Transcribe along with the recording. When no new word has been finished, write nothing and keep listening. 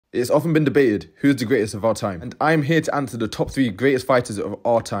It's often been debated who's the greatest of our time, and I'm here to answer the top 3 greatest fighters of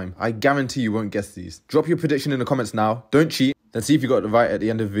our time. I guarantee you won't guess these. Drop your prediction in the comments now, don't cheat, then see if you got it right at the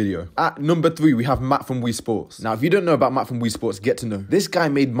end of the video. At number 3, we have Matt from Wii Sports. Now, if you don't know about Matt from Wii Sports, get to know. This guy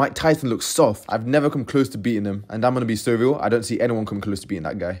made Mike Tyson look soft. I've never come close to beating him, and I'm gonna be so real, I don't see anyone coming close to beating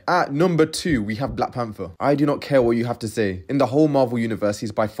that guy. At number 2, we have Black Panther. I do not care what you have to say. In the whole Marvel universe,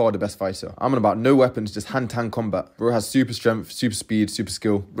 he's by far the best fighter. I'm on about no weapons, just hand-to-hand combat. Bro has super strength, super speed, super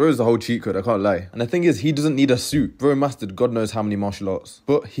skill. Bro is the whole cheat code, I can't lie. And the thing is, he doesn't need a suit. Bro mastered God knows how many martial arts.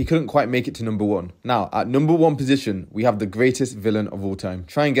 But he couldn't quite make it to number 1. Now, at number 1 position, we have the greatest villain of all time.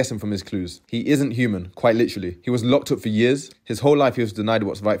 Try and guess him from his clues. He isn't human, quite literally. He was locked up for years. His whole life he was denied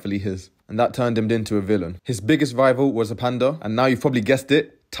what's rightfully his. And that turned him into a villain. His biggest rival was a panda. And now you've probably guessed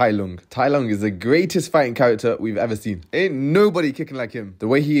it, Tai Lung. Tai Lung is the greatest fighting character we've ever seen. Ain't nobody kicking like him. The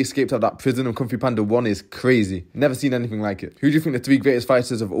way he escaped out of that prison of Kung Fu Panda 1 is crazy. Never seen anything like it. Who do you think the 3 greatest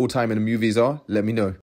fighters of all time in the movies are? Let me know.